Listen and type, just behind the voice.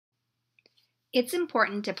It's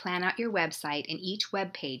important to plan out your website and each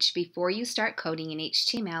web page before you start coding in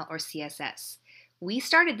HTML or CSS. We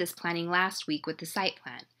started this planning last week with the site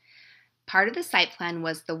plan. Part of the site plan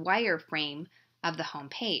was the wireframe of the home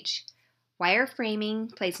page.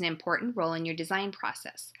 Wireframing plays an important role in your design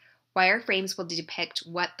process. Wireframes will depict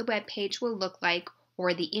what the web page will look like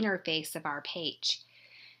or the interface of our page.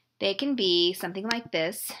 They can be something like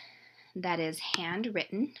this, that is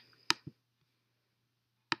handwritten,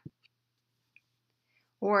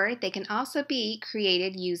 or they can also be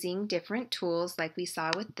created using different tools like we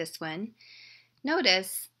saw with this one.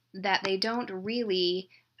 Notice that they don't really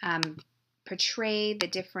portray the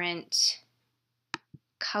different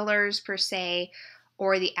colors per se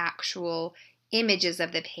or the actual images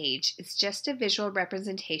of the page. It's just a visual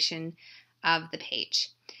representation of the page.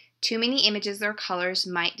 Too many images or colors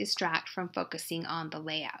might distract from focusing on the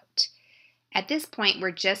layout. At this point,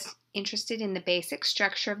 we're just interested in the basic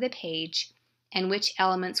structure of the page and which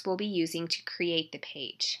elements we'll be using to create the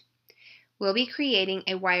page. We'll be creating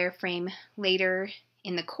a wireframe later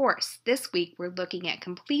in the course. This week, we're looking at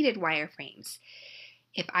completed wireframes.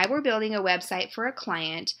 If I were building a website for a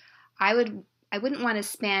client, I wouldn't want to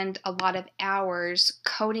spend a lot of hours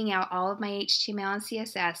coding out all of my HTML and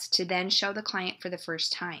CSS to then show the client for the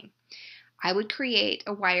first time. I would create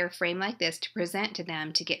a wireframe like this to present to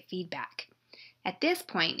them to get feedback. At this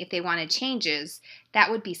point, if they wanted changes, that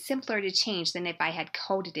would be simpler to change than if I had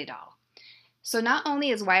coded it all. So not only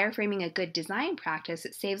is wireframing a good design practice,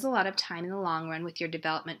 it saves a lot of time in the long run with your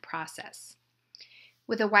development process.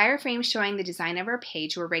 With a wireframe showing the design of our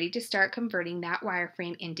page, we're ready to start converting that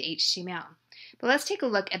wireframe into HTML. But let's take a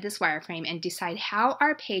look at this wireframe and decide how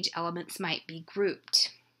our page elements might be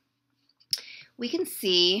grouped. We can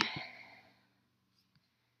see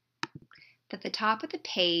that the top of the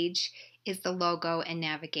page is the logo and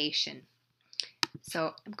navigation.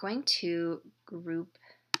 So I'm going to group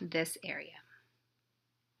this area.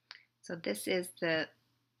 So this is the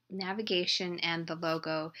navigation and the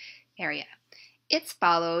logo area. It's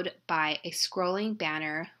followed by a scrolling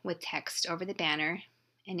banner with text over the banner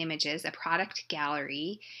and images, a product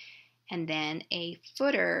gallery, and then a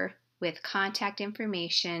footer with contact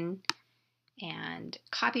information and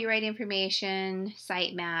copyright information,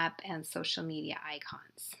 sitemap, and social media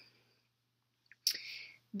icons.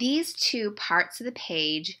 These two parts of the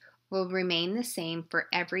page will remain the same for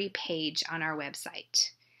every page on our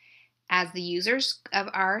website. As the users of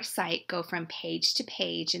our site go from page to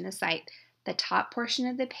page in the site, the top portion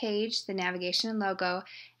of the page, the navigation and logo,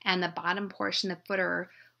 and the bottom portion, the footer,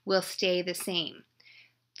 will stay the same.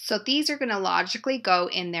 So these are going to logically go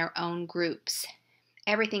in their own groups.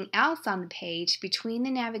 Everything else on the page between the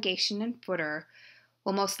navigation and footer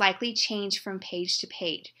will most likely change from page to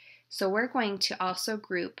page. So we're going to also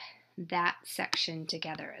group that section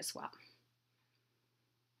together as well.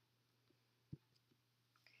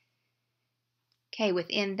 Okay,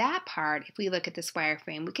 within that part, if we look at this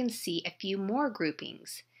wireframe, we can see a few more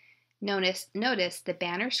groupings. Notice the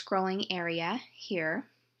banner scrolling area here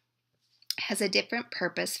has a different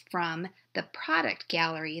purpose from the product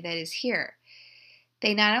gallery that is here.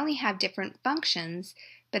 They not only have different functions,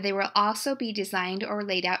 but they will also be designed or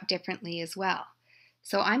laid out differently as well.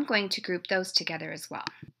 So I'm going to group those together as well.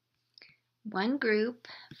 One group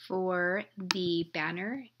for the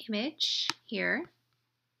banner image here,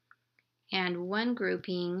 and one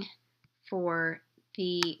grouping for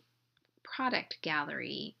the product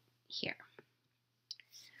gallery here.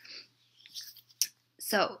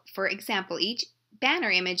 So, for example, each banner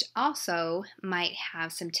image also might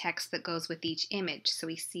have some text that goes with each image. So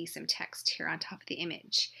we see some text here on top of the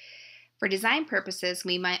image. For design purposes,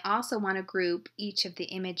 we might also want to group each of the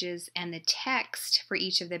images and the text for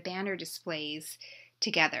each of the banner displays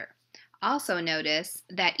together. Also notice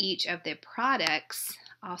that each of the products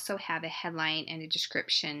also have a headline and a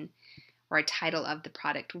description or a title of the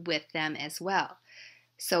product with them as well.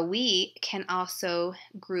 So we can also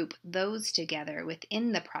group those together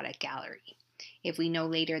within the product gallery if we know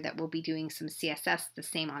later that we'll be doing some CSS the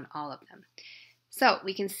same on all of them. So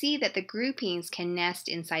we can see that the groupings can nest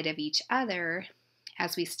inside of each other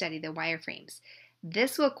as we study the wireframes.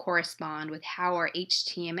 This will correspond with how our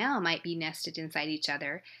HTML might be nested inside each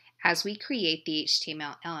other as we create the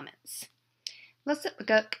HTML elements. Let's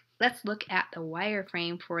look at the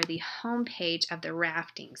wireframe for the home page of the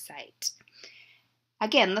rafting site.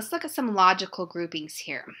 Again, let's look at some logical groupings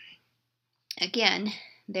here. Again,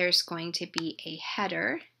 there's going to be a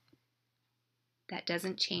header that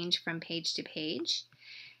doesn't change from page to page,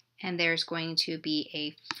 and there's going to be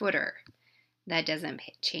a footer that doesn't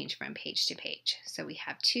change from page to page. So we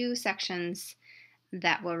have two sections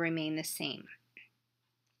that will remain the same.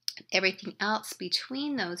 Everything else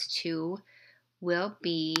between those two will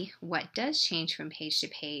be what does change from page to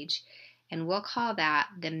page, and we'll call that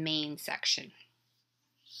the main section.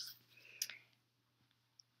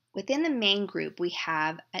 Within the main group, we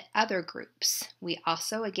have other groups. We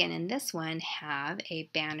also, again in this one, have a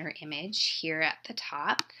banner image here at the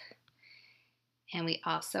top. And we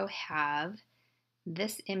also have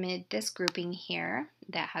this image, this grouping here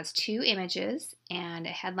that has two images and a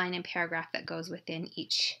headline and paragraph that goes within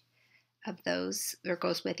each of those, or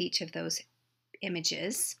goes with each of those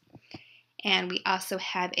images. And we also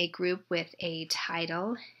have a group with a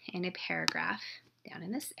title and a paragraph down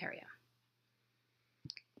in this area.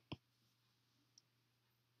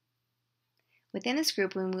 Within this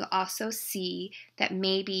group, we will also see that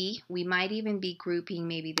maybe we might even be grouping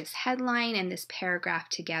maybe this headline and this paragraph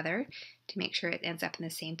together to make sure it ends up in the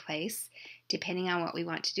same place, depending on what we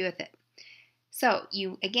want to do with it. So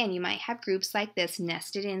you might have groups like this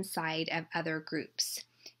nested inside of other groups.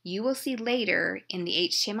 You will see later in the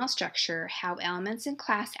HTML structure how elements and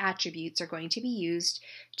class attributes are going to be used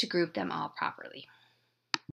to group them all properly.